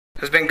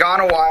who's been gone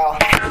a while,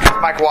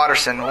 Mike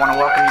Watterson. I want to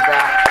welcome you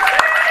back.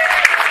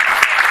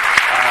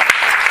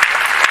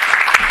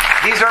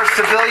 These are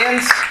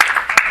civilians,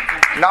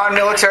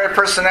 non-military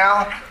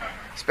personnel.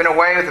 He's been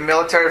away with the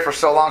military for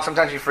so long,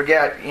 sometimes you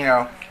forget,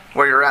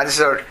 where you're at. These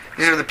are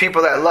the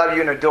people that love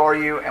you and adore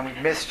you, and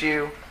we've missed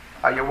you.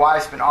 Your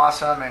wife's been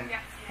awesome, and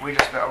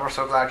we're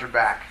so glad you're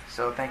back.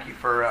 So thank you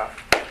for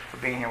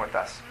being here with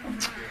us.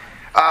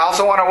 I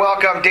also want to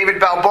welcome David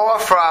Balboa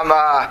from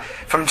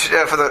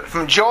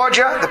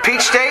Georgia, the Peach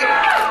State.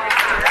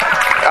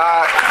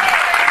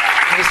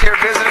 He's here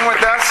visiting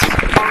with us.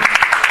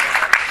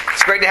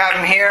 It's great to have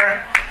him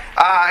here.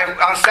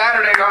 On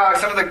Saturday,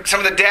 some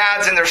of the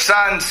dads and their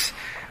sons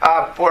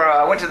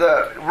went to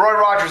the Roy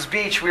Rogers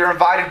Beach. We were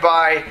invited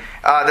by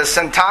the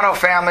Centano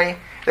family.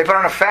 They put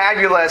on a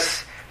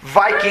fabulous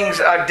Vikings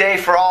day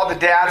for all the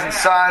dads and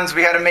sons.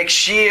 We had to make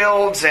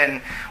shields, and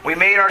we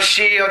made our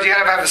shields. You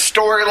had to have a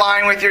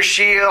storyline with your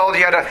shield.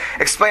 You had to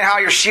explain how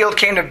your shield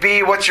came to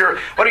be. What are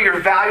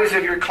your values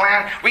of your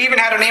clan? We even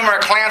had to name our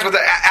clans with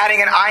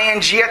adding an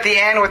ing at the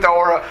end or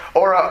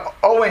a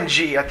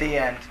ONG at the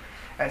end.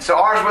 And so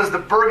ours was the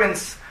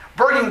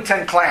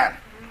Bergington clan,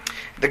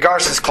 the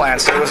Garces clan.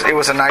 So it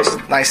was a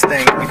nice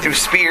thing. We threw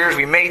spears.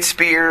 We made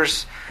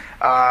spears.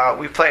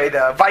 We played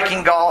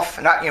Viking golf.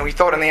 We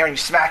throw it in the air and you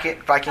smack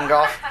it. Viking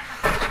golf.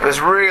 It was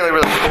really,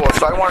 really cool.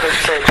 So I wanted to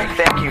say a big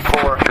thank you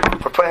for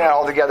putting that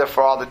all together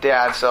for all the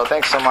dads. So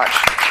thanks so much.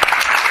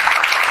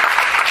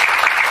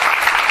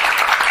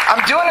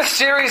 I'm doing a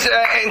series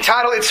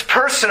entitled "It's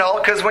Personal"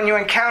 because when you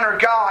encounter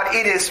God,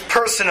 it is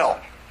personal.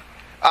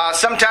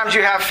 Sometimes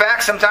you have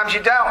facts, sometimes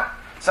you don't.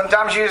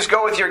 Sometimes you just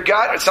go with your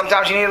gut, and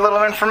sometimes you need a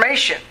little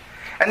information.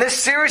 And this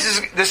series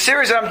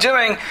that I'm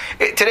doing,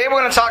 today we're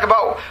going to talk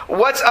about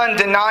what's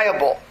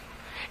undeniable.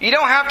 You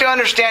don't have to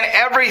understand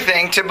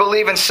everything to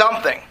believe in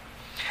something.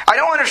 I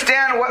don't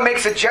understand what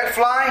makes a jet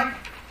fly,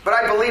 but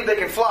I believe they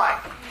can fly.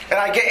 And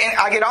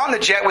I get on the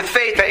jet with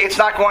faith that it's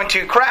not going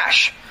to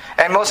crash.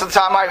 And most of the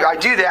time I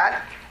do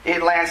that,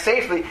 it lands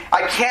safely.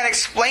 I can't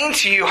explain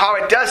to you how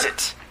it does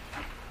it.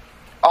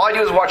 All I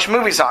do is watch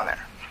movies on there.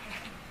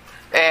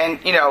 And,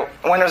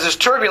 when there's this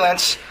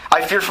turbulence,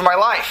 I fear for my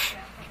life.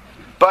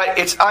 But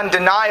it's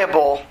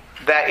undeniable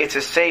that it's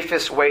the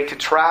safest way to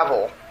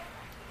travel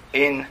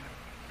in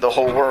the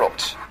whole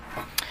world.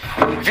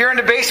 If you're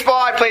into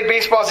baseball, I played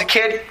baseball as a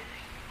kid.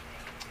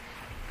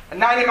 A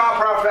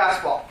 90-mile-per-hour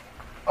fastball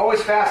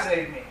always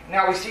fascinated me.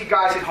 Now we see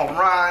guys hit home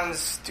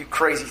runs, do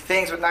crazy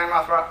things with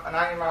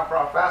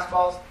 90-mile-per-hour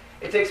fastballs.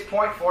 It takes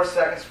 0.4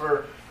 seconds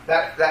for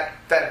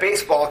that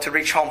baseball to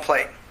reach home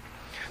plate.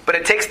 But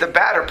it takes the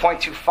batter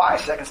 0.25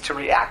 seconds to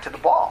react to the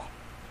ball.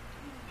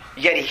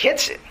 Yet he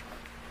hits it.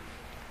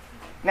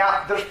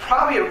 Now, there's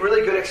probably a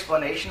really good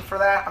explanation for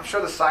that. I'm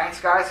sure the science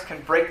guys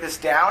can break this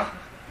down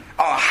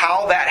on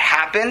how that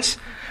happens.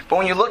 But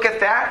when you look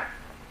at that,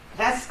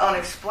 that's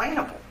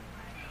unexplainable.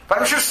 But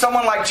I'm sure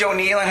someone like Joe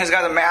Nealon, who's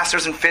got a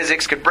master's in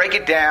physics, could break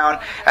it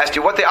down as to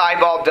what the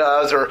eyeball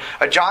does, or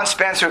a John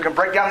Spencer who can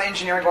break down the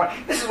engineering going,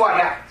 this is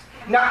what happens.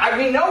 Now,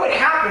 we know it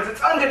happens.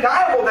 It's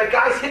undeniable that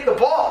guys hit the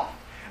ball.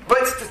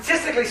 But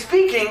statistically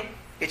speaking,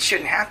 it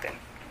shouldn't happen.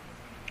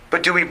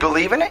 But do we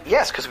believe in it?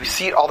 Yes, because we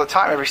see it all the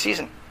time, every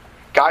season.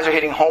 Guys are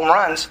hitting home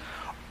runs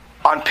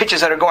on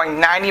pitches that are going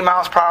 90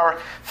 miles per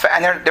hour,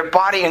 and their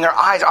body and their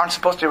eyes aren't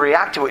supposed to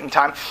react to it in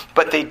time,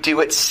 but they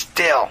do it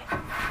still.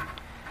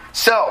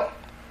 So,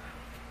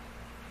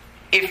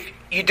 if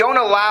you don't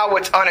allow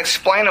what's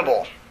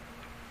unexplainable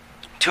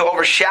to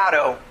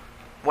overshadow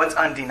what's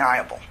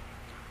undeniable.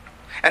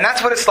 And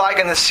that's what it's like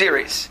in this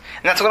series.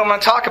 And that's what I'm going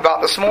to talk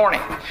about this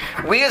morning.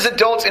 We as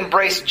adults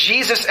embrace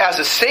Jesus as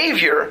a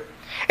Savior,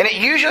 and it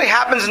usually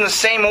happens in the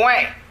same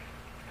way.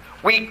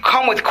 We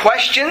come with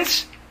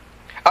questions,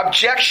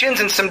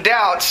 objections, and some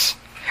doubts.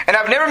 And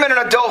I've never met an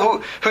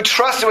adult who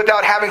trusted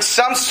without having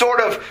some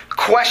sort of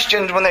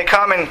questions when they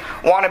come and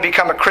want to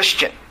become a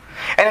Christian.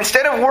 And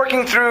instead of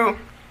working through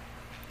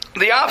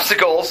the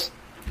obstacles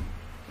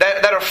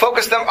that are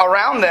focused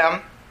around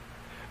them,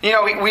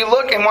 we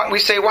look and we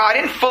say, wow, I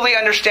didn't fully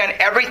understand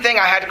everything.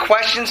 I had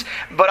questions,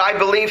 but I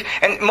believe.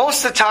 And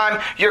most of the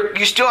time,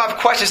 you still have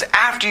questions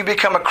after you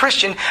become a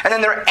Christian, and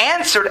then they're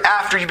answered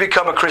after you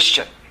become a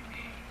Christian.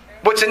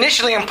 What's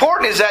initially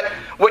important is that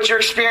what your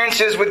experience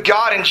is with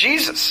God and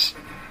Jesus.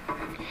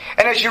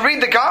 And as you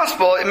read the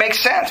gospel, it makes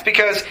sense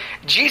because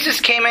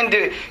Jesus came in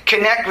to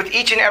connect with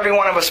each and every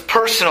one of us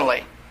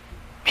personally.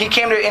 He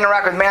came to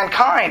interact with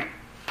mankind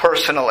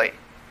personally.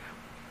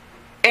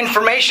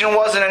 Information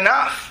wasn't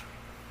enough.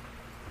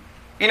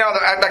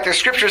 Like the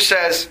scripture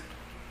says,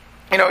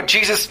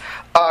 Jesus,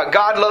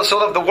 God so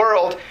loved the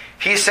world,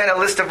 He sent a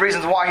list of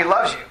reasons why He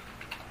loves you.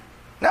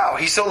 No,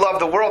 He so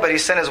loved the world that He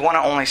sent His one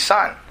and only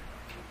Son.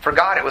 For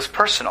God, it was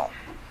personal.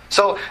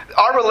 So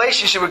our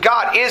relationship with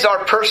God is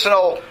our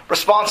personal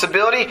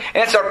responsibility, and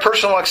it's our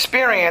personal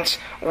experience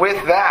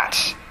with that.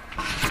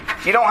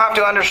 You don't have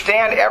to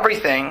understand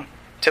everything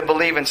to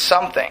believe in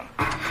something.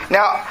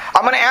 Now,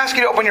 I'm going to ask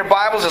you to open your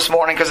Bibles this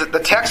morning because the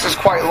text is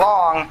quite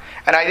long,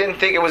 and I didn't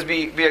think it would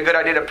be a good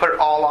idea to put it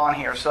all on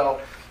here. So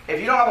If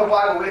you don't have a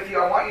Bible with you,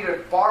 I want you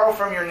to borrow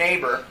from your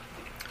neighbor.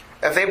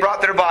 If they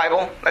brought their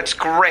Bible, that's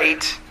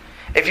great.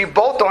 If you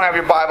both don't have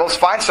your Bibles,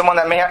 find someone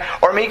that may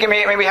have, or you can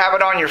maybe have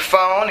it on your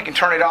phone. You can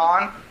turn it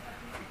on.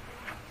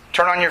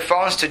 Turn on your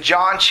phones to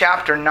John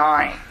chapter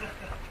 9.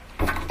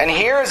 And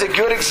here is a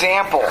good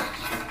example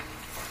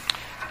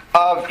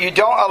of you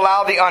don't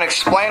allow the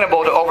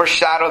unexplainable to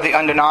overshadow the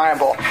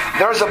undeniable.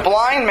 There's a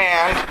blind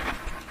man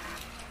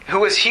who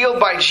was healed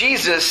by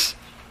Jesus,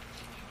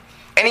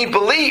 and he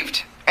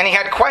believed, and he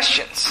had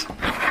questions.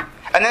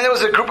 And then there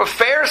was a group of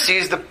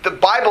Pharisees, the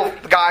Bible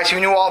guys who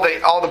knew all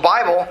the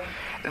Bible.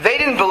 They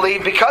didn't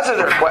believe because of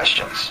their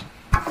questions.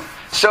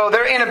 So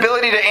their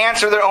inability to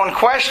answer their own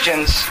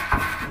questions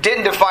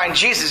didn't define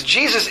Jesus.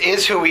 Jesus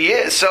is who He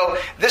is. So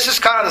this is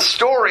kind of the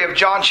story of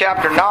John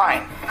chapter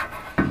 9.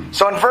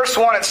 So in verse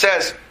 1 it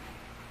says,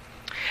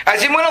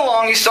 as he went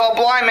along, he saw a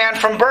blind man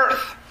from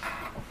birth.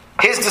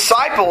 His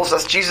disciples,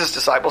 that's Jesus'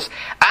 disciples,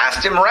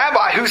 asked him,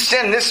 Rabbi, who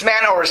sinned, this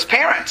man or his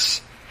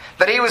parents,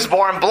 that he was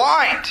born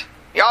blind?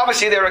 Yeah,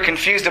 obviously they were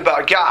confused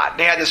about God.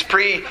 They had this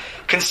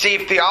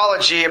preconceived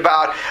theology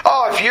about,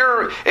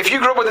 if you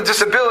grew up with a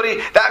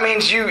disability, that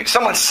means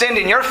someone sinned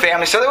in your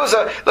family. So there was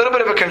a little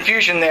bit of a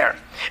confusion there.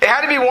 It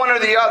had to be one or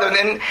the other.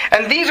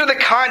 And these are the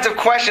kinds of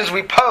questions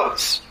we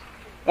pose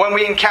when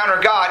we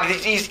encounter God.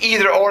 These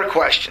either or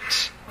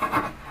questions.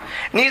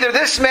 Neither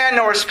this man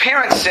nor his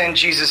parents sinned,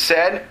 Jesus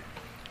said.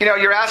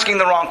 You're asking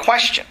the wrong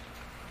question.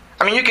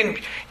 I mean,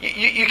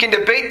 you can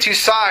debate two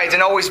sides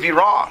and always be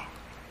wrong.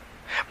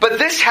 But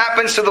this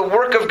happens so the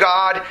work of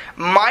God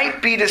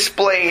might be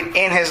displayed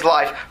in his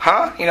life.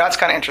 That's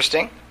kind of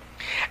interesting.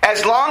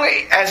 As long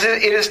as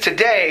it is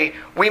today,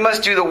 we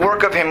must do the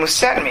work of him who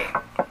sent me.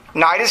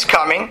 Night is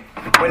coming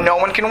when no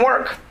one can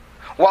work.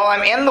 While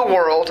I'm in the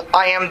world,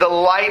 I am the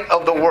light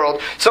of the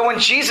world. So when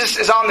Jesus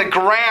is on the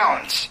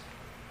ground,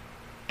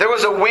 there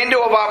was a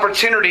window of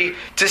opportunity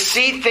to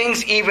see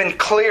things even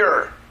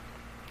clearer.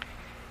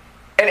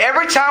 And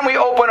every time we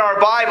open our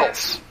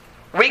Bibles,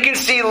 we can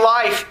see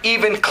life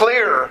even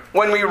clearer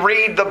when we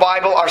read the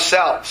Bible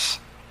ourselves.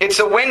 It's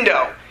a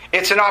window.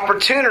 It's an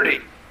opportunity.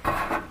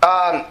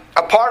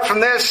 Apart from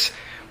this,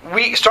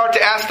 we start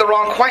to ask the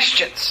wrong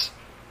questions.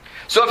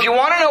 So if you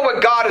want to know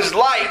what God is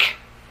like,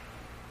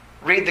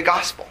 read the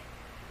gospel.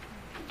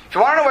 If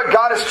you want to know what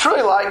God is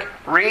truly like,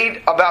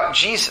 read about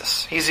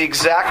Jesus. He's the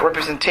exact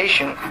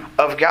representation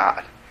of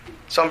God.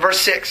 So in verse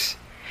 6,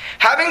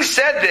 having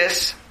said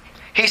this,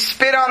 he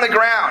spit on the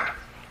ground,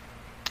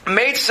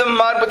 made some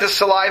mud with the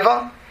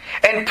saliva,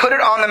 and put it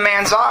on the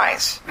man's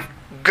eyes.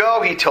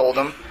 Go, he told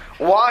him,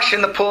 wash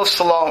in the pool of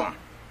Siloam.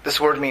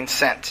 This word means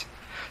sent.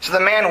 So the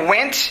man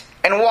went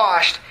and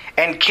washed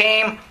and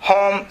came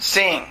home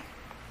seeing.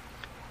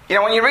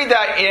 When you read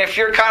that, if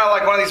you're kind of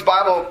like one of these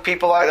Bible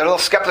people, they're a little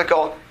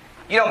skeptical,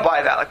 you don't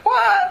buy that. Like,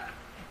 what?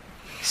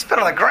 Spit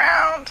on the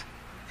ground,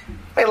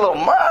 made a little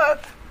mud,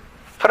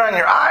 put it on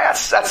your eye.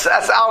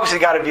 That's obviously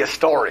got to be a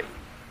story.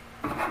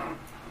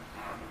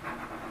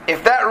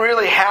 If that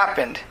really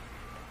happened,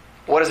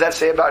 what does that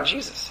say about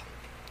Jesus?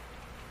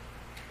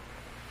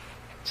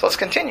 So let's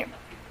continue.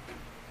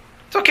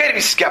 It's okay to be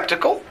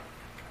skeptical.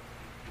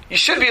 You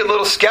should be a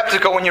little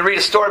skeptical when you read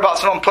a story about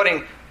someone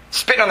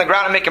spitting on the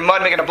ground and making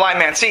mud, making a blind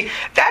man see.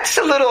 That's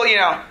a little,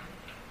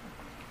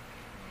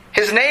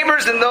 His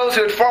neighbors and those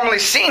who had formerly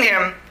seen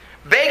him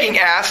begging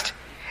asked,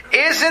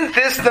 isn't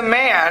this the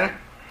man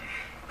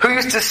who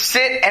used to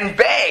sit and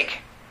beg?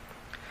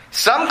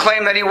 Some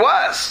claim that he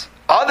was.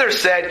 Others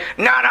said,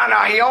 no,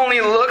 he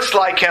only looks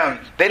like him.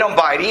 They don't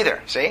buy it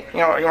either. See? You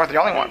weren't the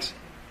only ones.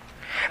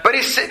 But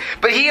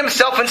he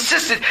himself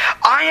insisted,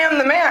 I am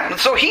the man.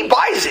 So he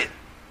buys it.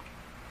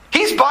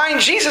 He's buying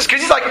Jesus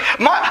because he's like,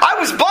 I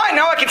was blind,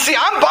 now I can see.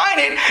 I'm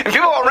buying it. And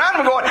people around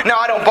him are going, no,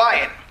 I don't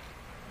buy it.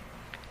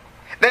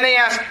 Then they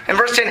asked, in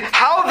verse 10,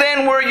 how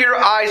then were your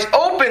eyes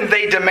opened,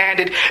 they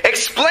demanded.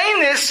 Explain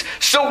this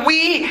so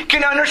we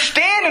can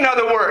understand, in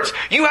other words.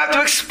 You have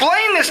to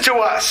explain this to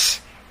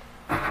us.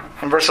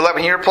 In verse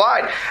 11, he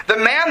replied, the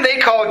man they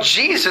called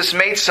Jesus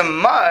made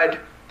some mud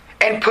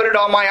and put it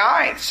on my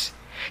eyes.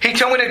 He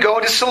told me to go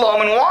to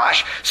Siloam and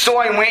wash. So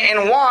I went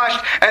and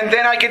washed, and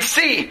then I could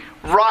see.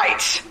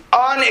 Right.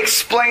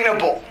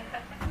 Unexplainable.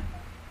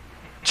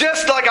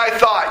 Just like I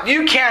thought.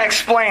 You can't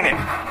explain it.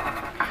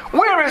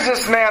 Where is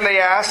this man, they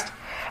asked.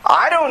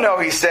 I don't know,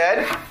 he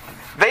said.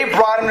 They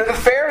brought him to the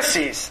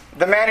Pharisees,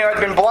 the man who had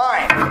been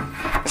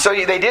blind. So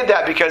they did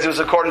that because it was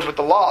in accordance with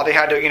the law. They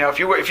had to, if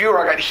you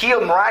got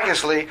healed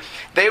miraculously,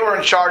 they were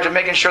in charge of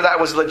making sure that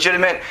was a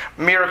legitimate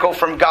miracle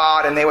from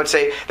God. And they would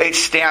say, they'd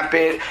stamp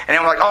it. And they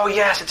were like, oh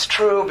yes, it's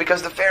true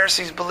because the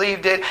Pharisees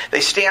believed it.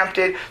 They stamped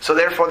it. So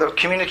therefore the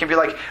community can be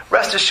like,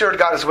 rest assured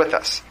God is with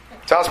us.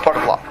 So that was part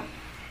of the law.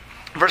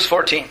 Verse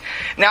 14.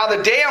 Now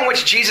the day on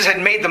which Jesus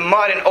had made the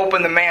mud and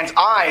opened the man's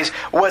eyes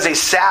was a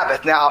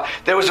Sabbath. Now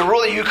there was a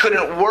rule that you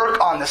couldn't work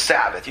on the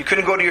Sabbath. You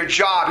couldn't go to your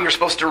job. You were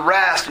supposed to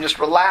rest and just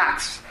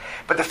relax.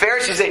 But the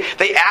Pharisees,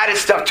 they added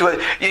stuff to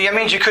it. It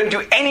means you couldn't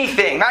do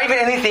anything, not even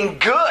anything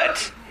good.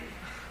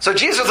 So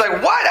Jesus was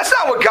like, what? That's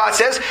not what God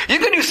says. You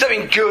can do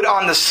something good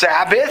on the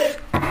Sabbath.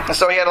 And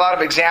so he had a lot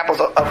of examples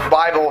of the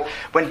Bible.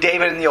 When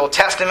David in the Old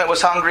Testament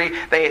was hungry,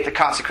 they ate the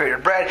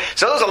consecrated bread.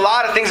 So there's a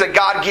lot of things that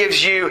God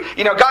gives you.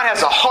 You know, God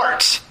has a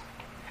heart.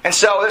 And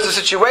so there's a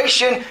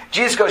situation.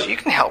 Jesus goes, you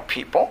can help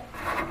people.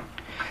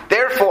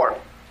 Therefore,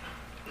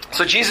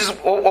 so Jesus,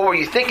 what were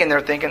you thinking?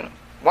 They're thinking,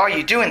 why are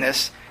you doing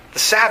this? The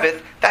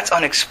Sabbath, that's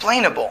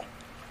unexplainable.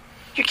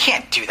 You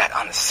can't do that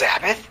on the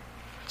Sabbath.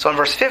 So in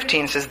verse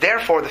 15 it says,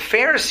 therefore the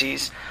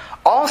Pharisees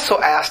also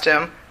asked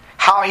him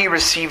how he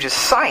received his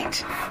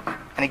sight.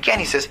 And again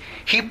he says,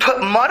 he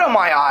put mud on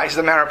my eyes.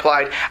 The man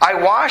replied, I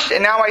washed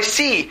and now I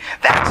see.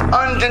 That's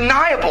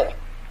undeniable.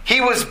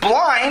 He was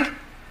blind,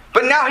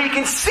 but now he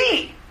can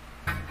see.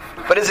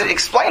 But is it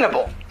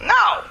explainable?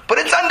 No, but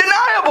it's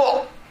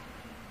undeniable.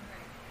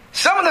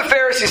 Some of the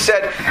Pharisees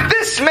said,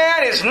 this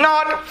man is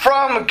not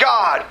from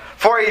God,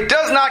 for he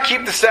does not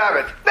keep the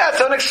Sabbath. That's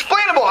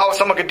unexplainable how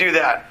someone could do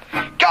that.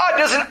 God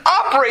doesn't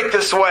operate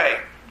this way.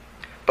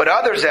 But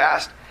others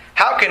asked,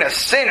 how can a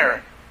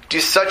sinner do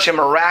such a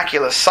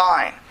miraculous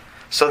sign?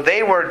 So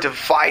they were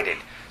divided.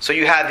 So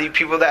you had the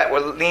people that were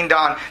leaned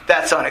on,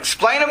 that's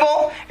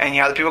unexplainable, and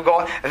you had the people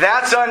going,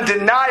 that's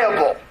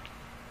undeniable.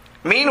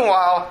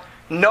 Meanwhile,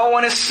 no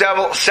one is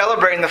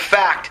celebrating the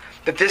fact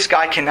that this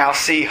guy can now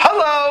see.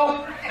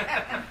 Hello!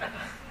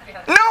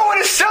 No one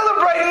is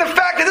celebrating the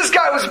fact that this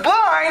guy was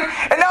blind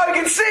and now he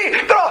can see.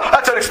 Oh,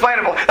 that's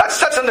unexplainable.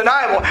 That's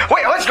undeniable.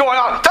 Wait, what's going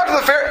on? Talk to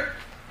the Pharisee.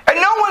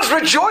 And no one's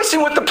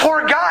rejoicing with the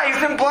poor guy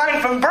who's been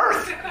blind from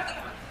birth.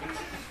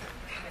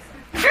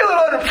 You feel a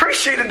little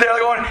unappreciated there.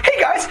 They're going, hey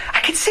guys,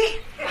 I can see.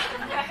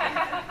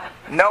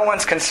 No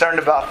one's concerned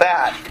about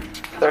that.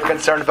 They're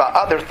concerned about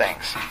other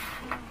things.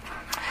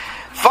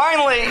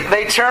 Finally,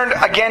 they turned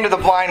again to the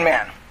blind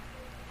man.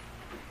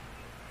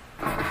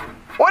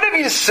 What have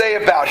you to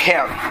say about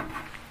him?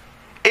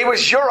 It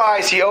was your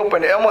eyes he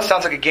opened. It almost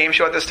sounds like a game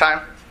show at this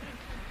time.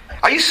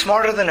 Are you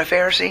smarter than a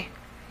Pharisee?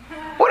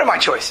 What are my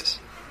choices?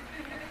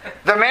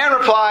 The man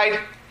replied,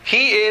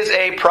 he is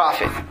a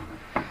prophet.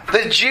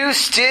 The Jews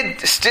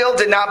still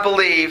did not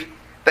believe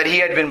that he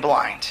had been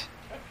blind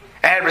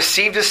and had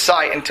received his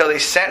sight until they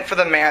sent for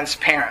the man's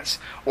parents.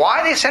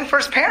 Why they sent for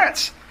his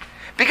parents?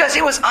 Because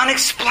it was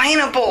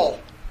unexplainable.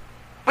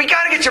 We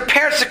got to get your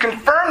parents to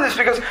confirm this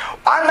because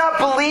I'm not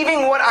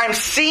believing what I'm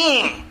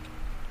seeing.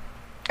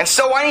 And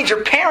so I need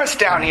your parents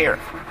down here.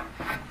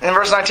 In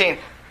verse 19,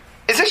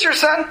 is this your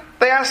son?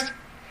 They asked.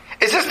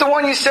 Is this the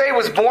one you say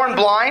was born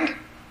blind?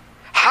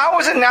 How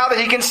is it now that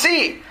he can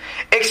see?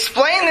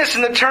 Explain this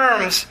in the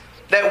terms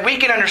that we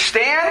can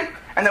understand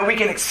and that we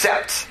can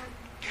accept.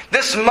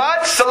 This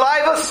mud,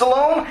 saliva,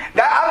 Siloam, I'm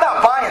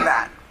not buying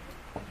that.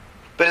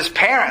 But his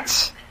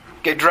parents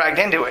get dragged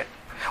into it.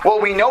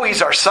 Well, we know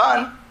he's our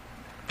son.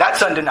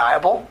 That's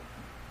undeniable.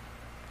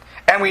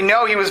 And we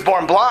know he was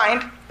born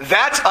blind.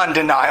 That's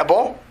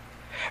undeniable.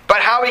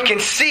 But how he can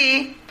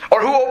see,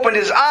 or who opened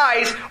his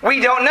eyes, we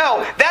don't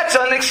know. That's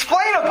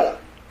unexplainable.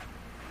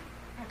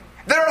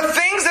 There are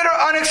things that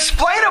are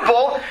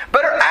unexplainable,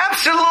 but are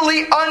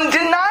absolutely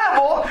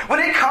undeniable when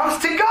it comes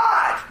to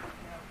God.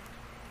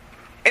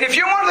 And if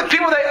you're one of the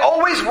people that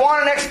always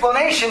want an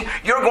explanation,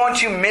 you're going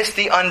to miss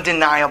the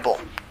undeniable.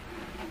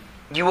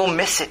 You will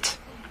miss it.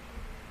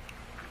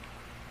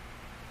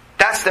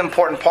 That's the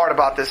important part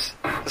about this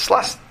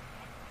lesson.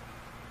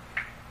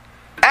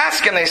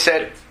 Ask him, they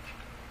said.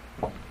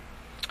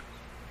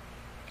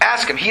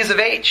 Ask him. He is of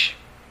age.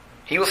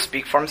 He will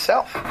speak for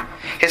himself.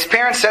 His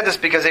parents said this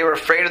because they were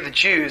afraid of the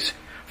Jews,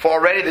 for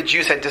already the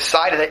Jews had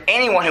decided that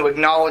anyone who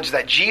acknowledged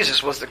that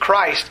Jesus was the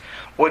Christ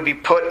would be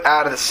put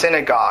out of the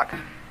synagogue.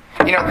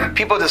 You know,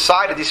 people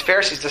decided, these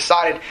Pharisees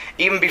decided,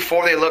 even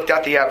before they looked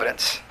at the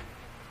evidence.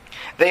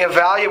 They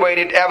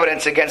evaluated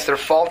evidence against their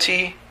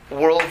faulty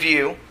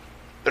worldview,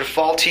 their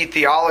faulty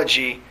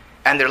theology,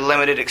 and their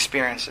limited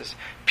experiences.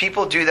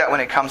 People do that when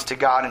it comes to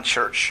God and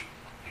church.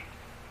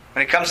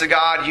 When it comes to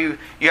God, you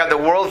have the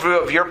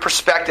worldview of your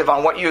perspective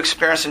on what you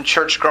experienced in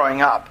church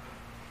growing up.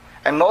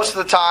 And most of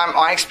the time,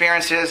 my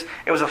experience is,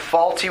 it was a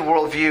faulty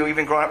worldview,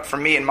 even growing up for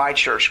me in my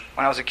church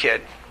when I was a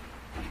kid.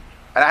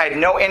 And I had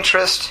no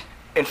interest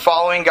in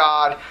following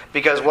God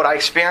because what I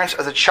experienced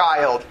as a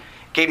child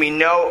gave me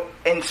no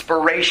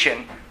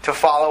inspiration to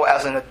follow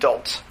as an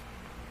adult.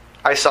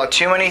 I saw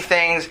too many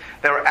things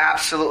that were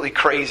absolutely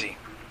crazy.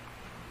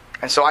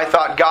 And so I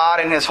thought God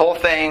and His whole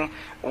thing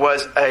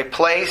was a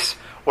place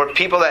where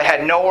people that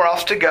had nowhere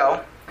else to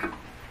go,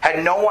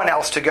 had no one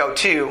else to go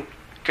to,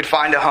 could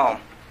find a home.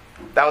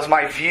 That was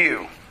my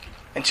view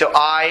until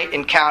I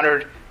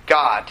encountered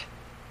God,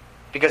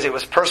 because it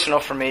was personal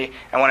for me.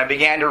 And when I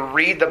began to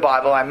read the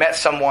Bible, I met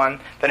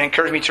someone that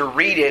encouraged me to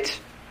read it,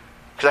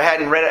 because I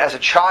hadn't read it as a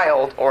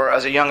child or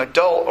as a young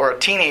adult or a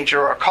teenager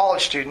or a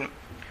college student.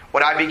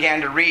 What I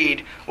began to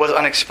read was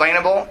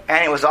unexplainable,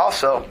 and it was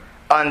also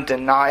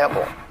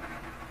undeniable.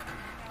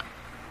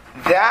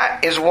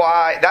 That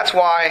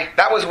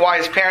was why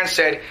his parents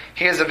said,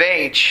 he is of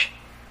age.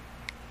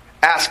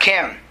 Ask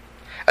him.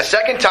 A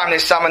second time they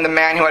summoned the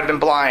man who had been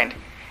blind.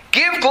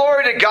 Give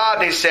glory to God,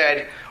 they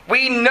said.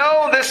 We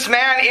know this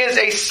man is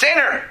a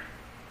sinner.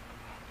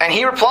 And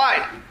he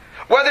replied,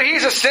 Whether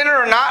he's a sinner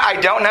or not, I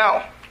don't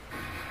know.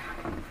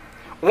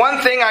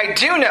 One thing I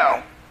do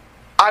know,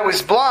 I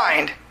was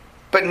blind,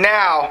 but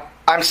now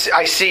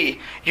I see.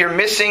 You're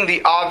missing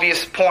the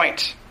obvious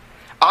point.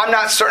 I'm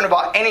not certain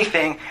about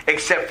anything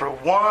except for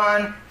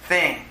one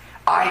thing.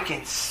 I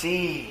can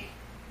see.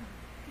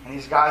 And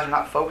these guys are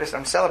not focused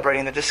on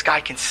celebrating that this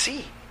guy can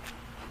see.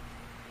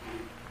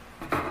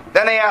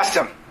 Then they asked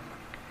him,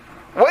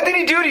 what did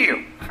he do to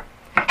you?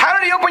 How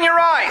did he open your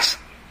eyes?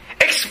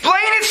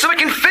 Explain it so it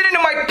can fit into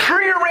my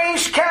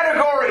prearranged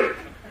category.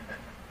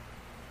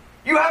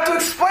 You have to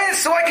explain it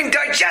so I can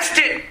digest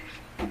it.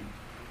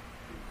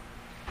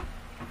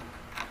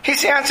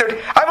 He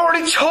answered, I've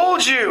already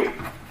told you,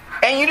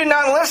 and you did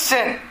not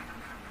listen.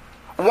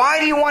 Why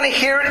do you want to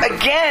hear it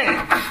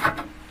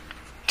again?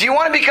 Do you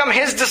want to become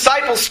his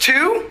disciples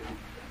too?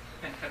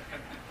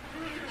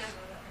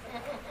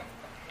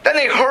 Then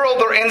they hurled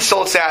their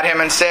insults at him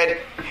and said,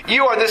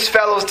 you are this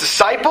fellow's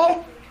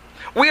disciple?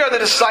 We are the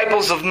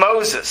disciples of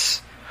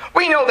Moses.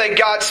 We know that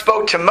God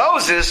spoke to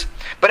Moses,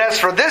 but as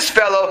for this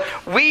fellow,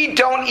 we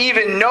don't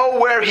even know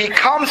where he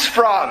comes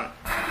from.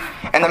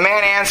 And the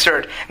man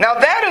answered, now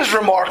that is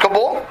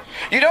remarkable.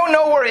 You don't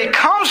know where he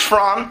comes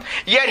from,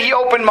 yet he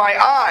opened my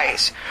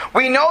eyes.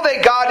 We know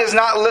that God does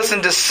not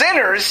listen to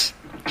sinners.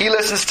 He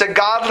listens to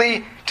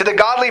the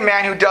godly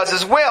man who does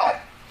his will.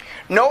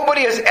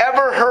 Nobody has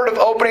ever heard of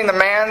opening the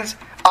man's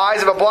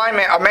eyes of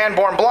a man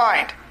born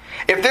blind.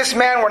 If this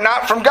man were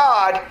not from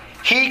God,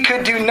 he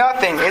could do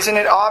nothing. Isn't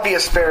it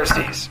obvious,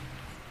 Pharisees?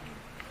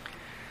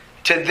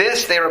 To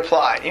this they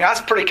replied.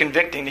 That's pretty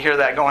convicting to hear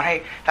that going,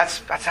 hey,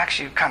 that's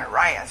actually kind of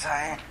right.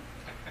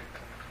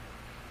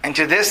 And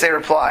to this they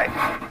replied,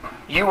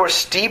 you were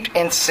steeped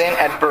in sin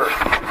at birth.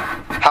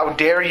 How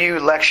dare you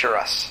lecture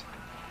us?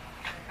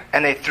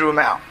 And they threw him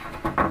out.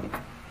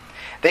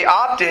 They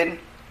opted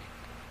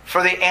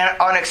for the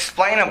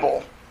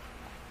unexplainable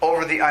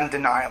over the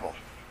undeniable.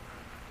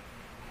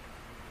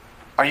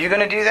 Are you going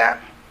to do that?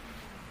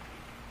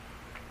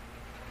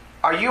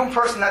 Are you a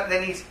person that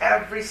needs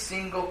every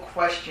single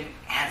question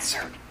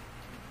answered?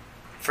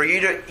 For you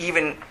to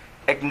even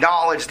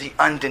acknowledge the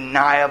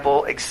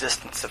undeniable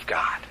existence of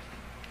God?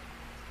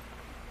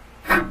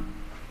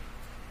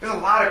 There's a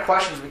lot of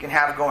questions we can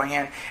have going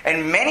in.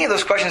 And many of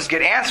those questions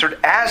get answered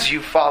as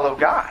you follow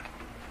God.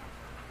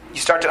 You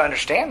start to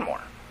understand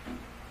more.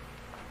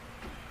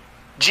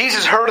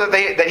 Jesus heard that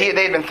they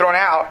had been thrown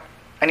out,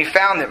 and he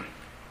found them.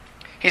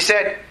 He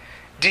said,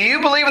 do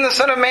you believe in the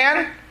Son of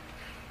Man?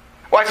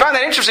 Well, I find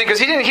that interesting because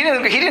he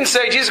didn't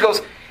say, Jesus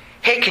goes,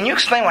 hey, can you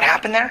explain what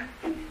happened there?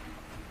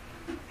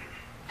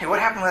 Hey, what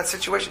happened in that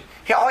situation?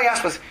 All he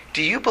asked was,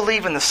 do you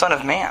believe in the Son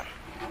of Man?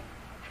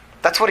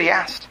 That's what he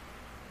asked.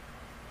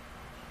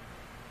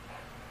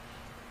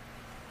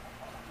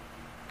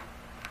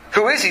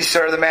 Who is he,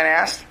 sir? The man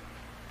asked.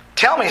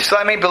 Tell me so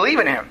I may believe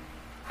in him.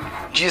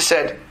 Jesus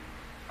said,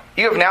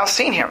 you have now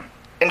seen him.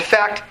 In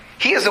fact,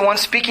 he is the one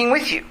speaking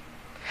with you.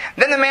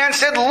 Then the man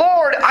said,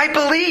 Lord, I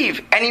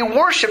believe. And he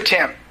worshipped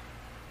him.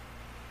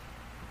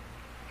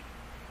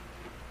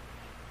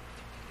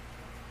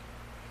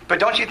 But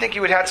don't you think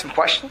you would have had some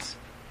questions?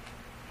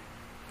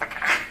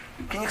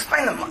 Can you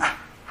explain the mud?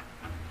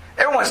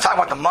 Everyone's talking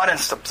about the mud and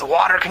the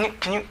water.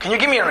 Can you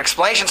give me an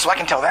explanation so I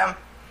can tell them?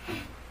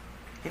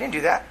 He didn't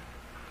do that.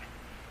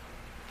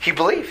 He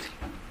believed.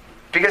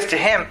 Because to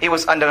him, it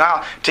was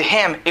undeniable. To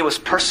him, it was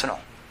personal.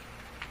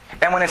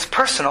 And when it's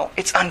personal,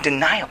 it's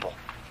undeniable.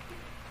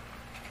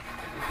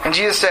 And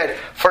Jesus said,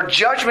 for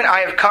judgment I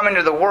have come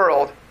into the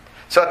world,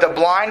 so that the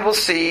blind will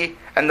see,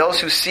 and those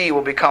who see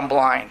will become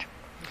blind.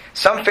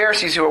 Some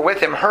Pharisees who were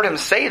with him heard him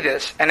say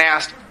this, and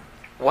asked,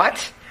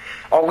 what?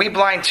 Are we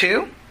blind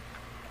too?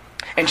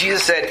 And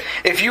Jesus said,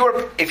 if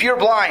you're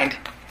blind,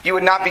 you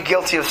would not be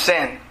guilty of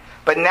sin.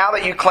 But now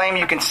that you claim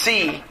you can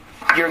see,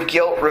 your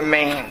guilt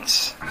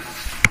remains.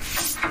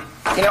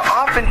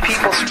 Often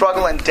people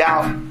struggle and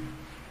doubt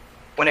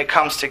when it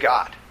comes to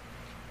God.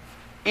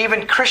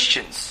 Even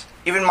Christians,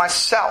 even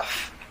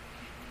myself.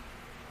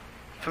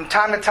 From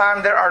time to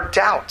time there are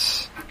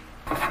doubts.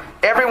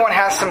 Everyone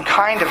has some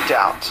kind of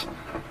doubt.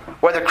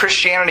 Whether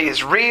Christianity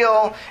is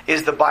real,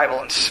 is the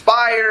Bible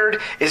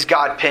inspired, is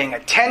God paying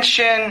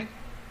attention?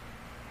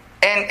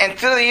 And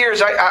through the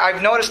years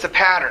I've noticed a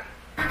pattern.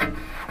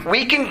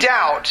 We can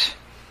doubt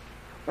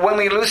when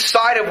we lose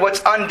sight of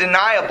what's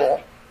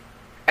undeniable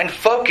and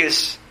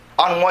focus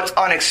on what's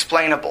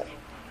unexplainable.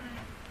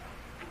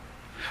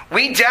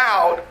 We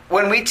doubt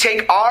when we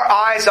take our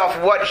eyes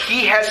off what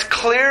He has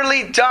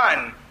clearly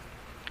done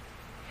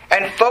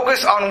and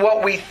focus on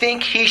what we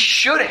think He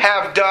should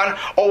have done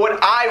or what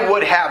I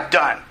would have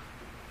done.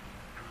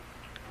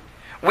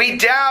 We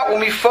doubt when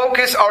we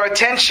focus our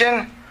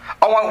attention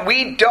on what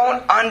we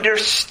don't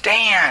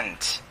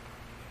understand.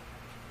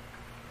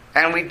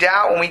 And we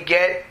doubt when we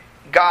get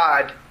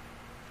God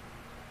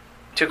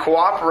to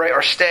cooperate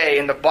or stay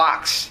in the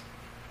box.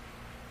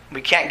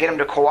 We can't get Him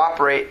to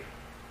cooperate.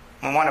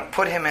 We want to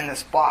put Him in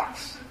this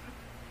box.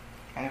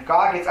 And if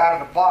God gets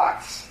out of the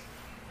box,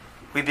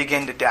 we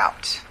begin to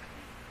doubt.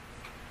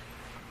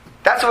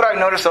 That's what I've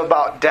noticed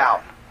about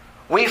doubt.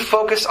 we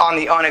focus on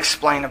the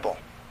unexplainable.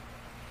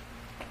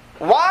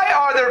 Why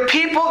are there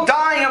people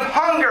dying of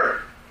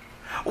hunger?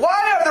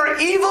 Why are there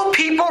evil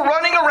people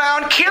running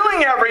around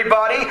killing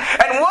everybody?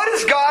 And why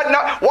is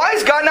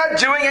God not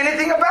doing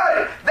anything about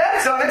it?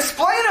 That's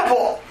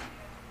unexplainable.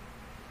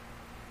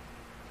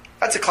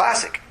 That's a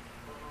classic.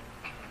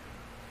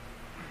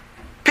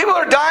 People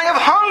are dying of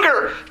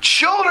hunger.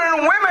 Children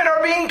and women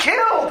are being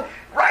killed.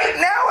 Right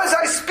now as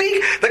I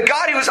speak, the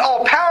God who is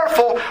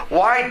all-powerful,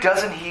 why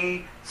doesn't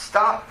He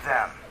stop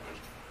them?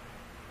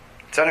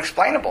 It's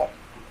unexplainable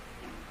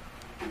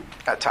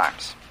at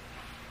times.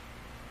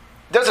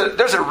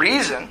 There's a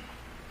reason,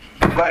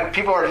 but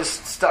people are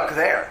just stuck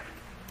there.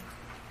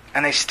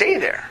 And they stay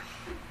there.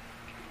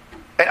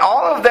 And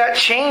all of that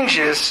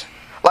changes,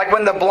 like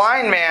when the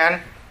blind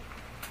man,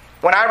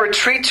 when I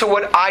retreat to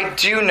what I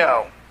do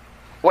know,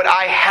 what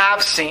I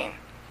have seen,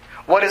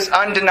 what is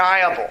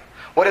undeniable,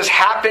 what has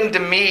happened to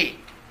me,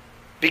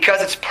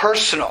 because it's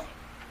personal.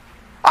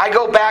 I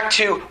go back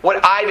to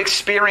what I've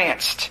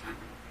experienced.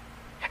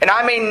 And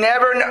I may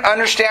never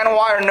understand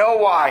why or know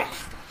why.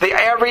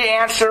 Every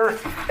answer,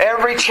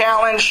 every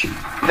challenge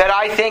that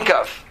I think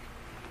of.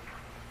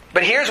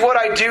 But here's what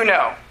I do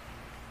know.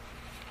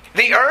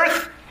 The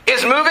earth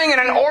is moving in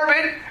an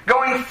orbit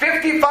going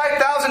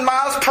 55,000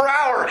 miles per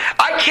hour.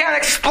 I can't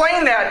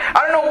explain that.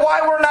 I don't know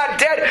why we're not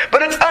dead,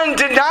 but it's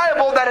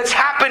undeniable that it's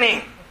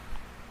happening.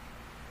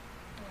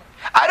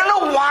 I don't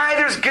know why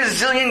there's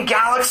gazillion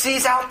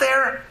galaxies out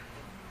there.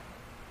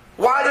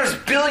 Why there's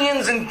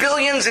billions and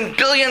billions and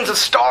billions of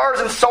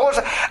stars and solar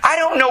systems. I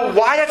don't know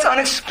why. That's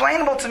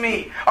unexplainable to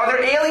me. Are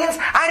there aliens?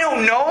 I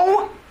don't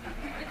know.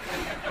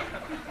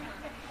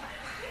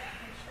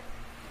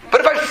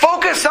 But if I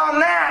focus on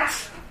that,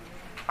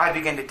 I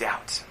begin to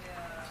doubt.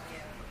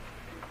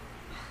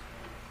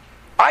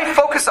 I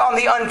focus on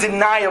the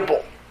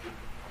undeniable.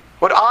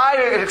 What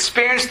I've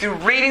experienced through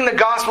reading the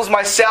Gospels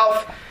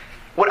myself,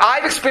 what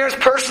I've experienced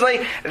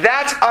personally,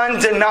 that's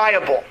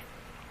undeniable.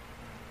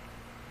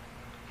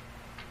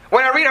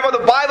 When I read how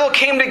the Bible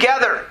came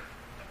together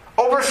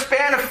over a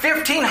span of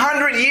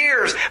 1,500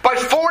 years by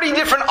 40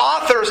 different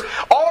authors,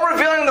 all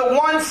revealing the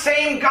one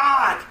same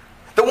God,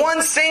 the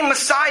one same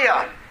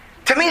Messiah,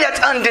 to me that's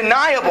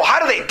undeniable. How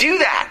do they do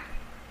that?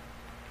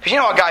 Because you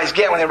know how guys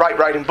get when they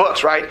writing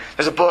books, right?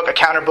 There's a book, a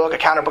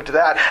counterbook to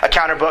that, a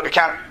counterbook,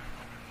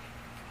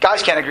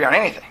 Guys can't agree on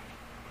anything.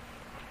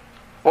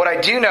 What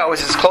I do know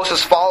is his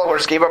closest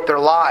followers gave up their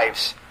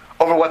lives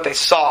over what they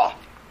saw,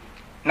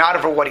 not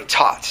over what he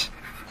taught.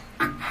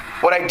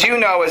 What I do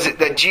know is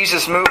that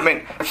Jesus'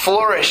 movement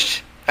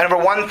flourished, and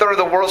over 1/3 of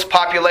the world's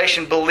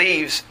population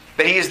believes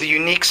that He is the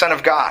unique Son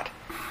of God.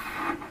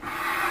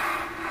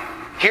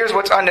 Here's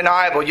what's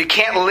undeniable. You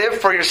can't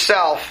live for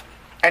yourself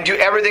and do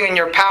everything in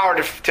your power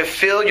to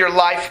fill your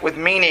life with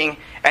meaning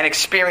and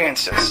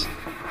experiences.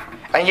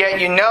 And yet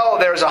you know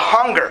there's a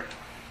hunger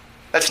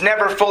that's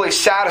never fully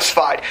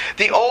satisfied.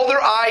 The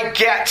older I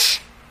get,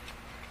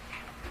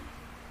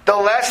 the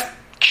less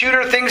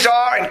cuter things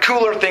are and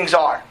cooler things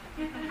are.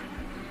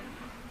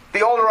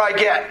 The older I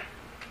get.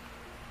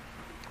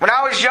 When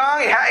I was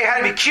young, it had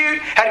to be cute,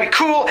 had to be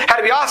cool, had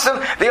to be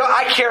awesome.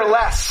 I care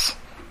less.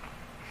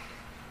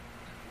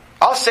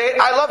 I'll say it.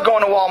 I love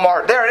going to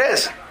Walmart. There it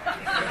is.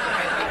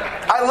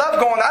 I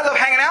love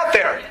hanging out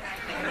there.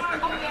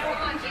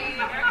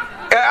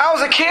 And I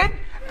was a kid,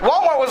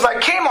 Walmart was like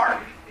Kmart.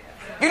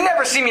 You'd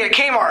never see me at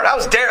Kmart. That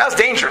was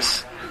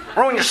dangerous.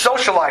 Ruin your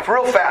social life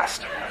real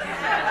fast.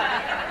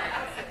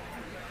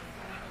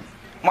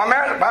 My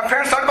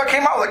parents talked about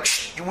Kmart. I was like,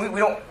 shh, we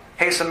don't.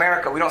 Hey, it's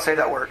America. We don't say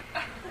that word.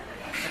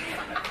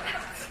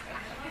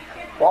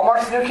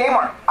 Walmart's the new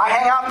Kmart. I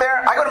hang out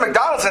there. I go to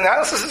McDonald's in there.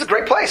 This is a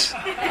great place.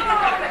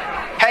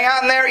 Hang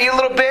out in there, eat a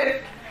little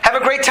bit, have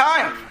a great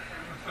time.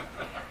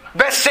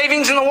 Best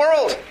savings in the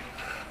world.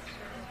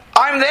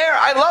 I'm there.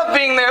 I love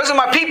being there. Those are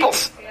my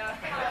peoples.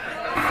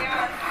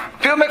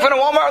 People make fun of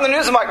Walmart on the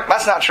news. I'm like,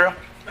 that's not true.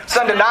 It's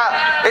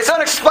undeniable. It's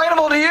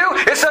unexplainable to you.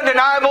 It's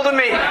undeniable to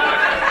me.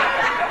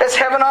 It's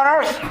heaven on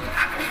earth.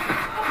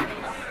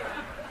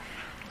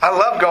 I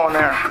love going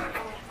there.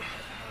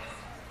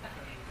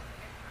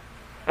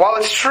 While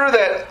it's true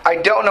that I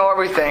don't know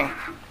everything,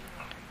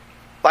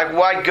 like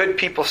why good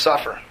people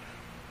suffer,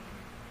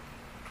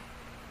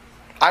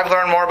 I've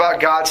learned more about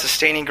God's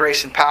sustaining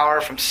grace and power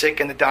from sick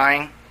and the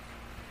dying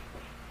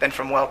than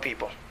from well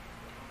people.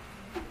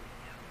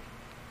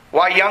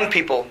 Why young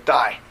people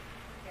die.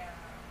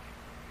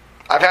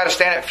 I've had to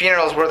stand at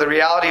funerals where the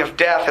reality of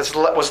death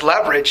was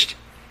leveraged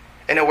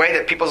in a way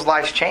that people's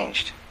lives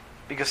changed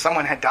because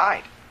someone had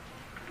died.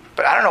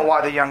 But I don't know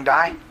why the young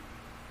die.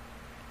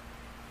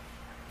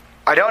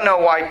 I don't know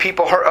why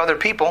people hurt other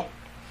people.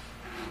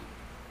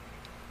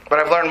 But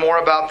I've learned more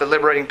about the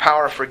liberating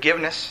power of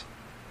forgiveness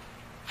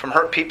from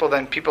hurt people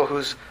than people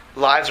whose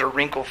lives are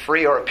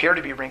wrinkle-free or appear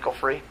to be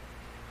wrinkle-free.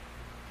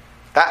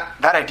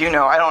 That I do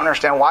know. I don't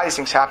understand why these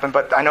things happen,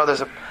 but I know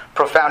there's a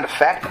profound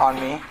effect on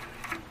me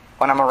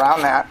when I'm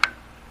around that.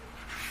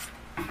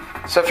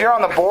 So if you're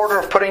on the border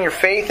of putting your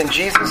faith in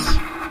Jesus,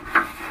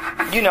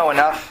 you know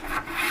enough.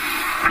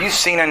 You've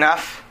seen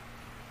enough.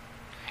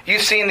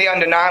 You've seen the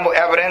undeniable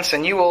evidence,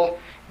 and you will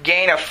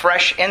gain a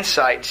fresh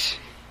insight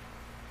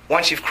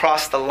once you've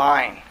crossed the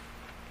line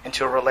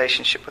into a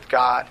relationship with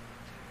God.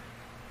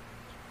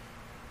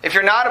 If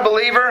you're not a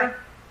believer,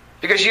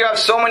 because you have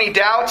so many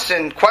doubts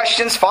and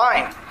questions,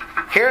 fine.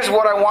 Here's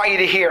what I want you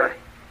to hear.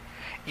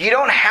 You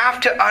don't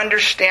have to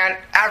understand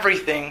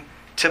everything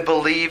to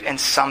believe in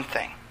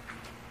something.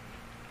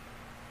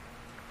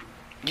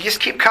 You just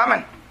keep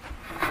coming.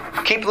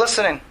 Keep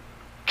listening.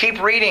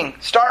 Keep reading.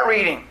 Start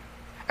reading.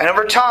 And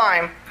over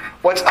time,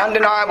 what's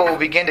undeniable will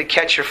begin to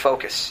catch your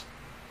focus.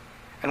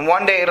 And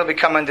one day it'll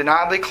become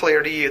undeniably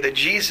clear to you that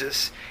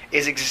Jesus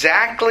is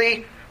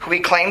exactly who He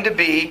claimed to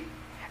be,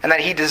 and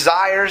that He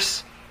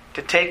desires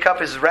to take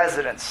up His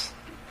residence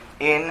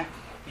in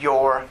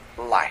your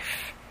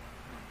life.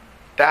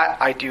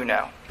 That I do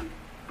know.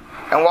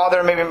 And while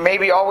there may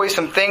be always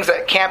some things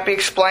that can't be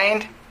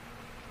explained,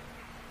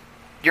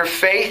 your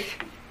faith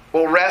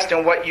will rest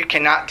in what you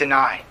cannot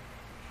deny.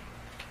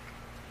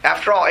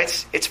 After all,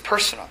 it's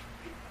personal.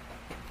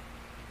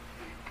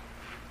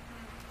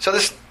 So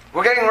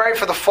we're getting ready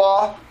for the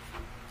fall.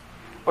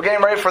 We're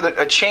getting ready for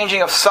a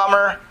changing of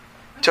summer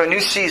to a new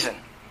season.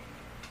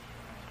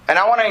 And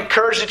I want to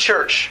encourage the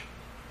church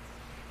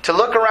to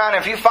look around.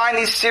 If you find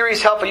these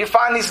series helpful, you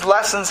find these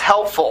lessons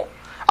helpful,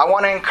 I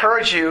want to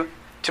encourage you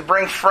to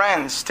bring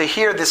friends to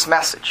hear this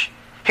message.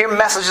 Hear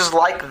messages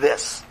like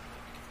this.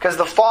 Because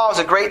the fall is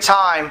a great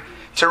time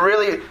to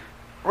really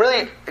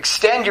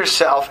extend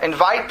yourself,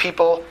 invite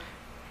people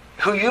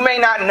who you may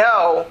not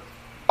know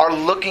are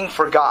looking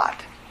for God.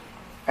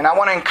 And I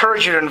want to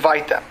encourage you to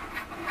invite them.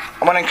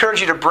 I want to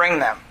encourage you to bring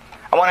them.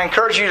 I want to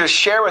encourage you to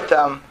share with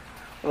them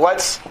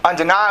what's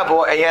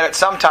undeniable and yet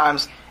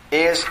sometimes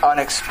is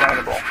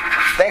unexplainable.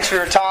 Thanks for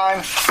your time.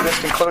 This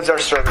concludes our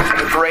service.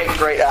 Have a great,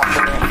 great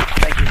afternoon.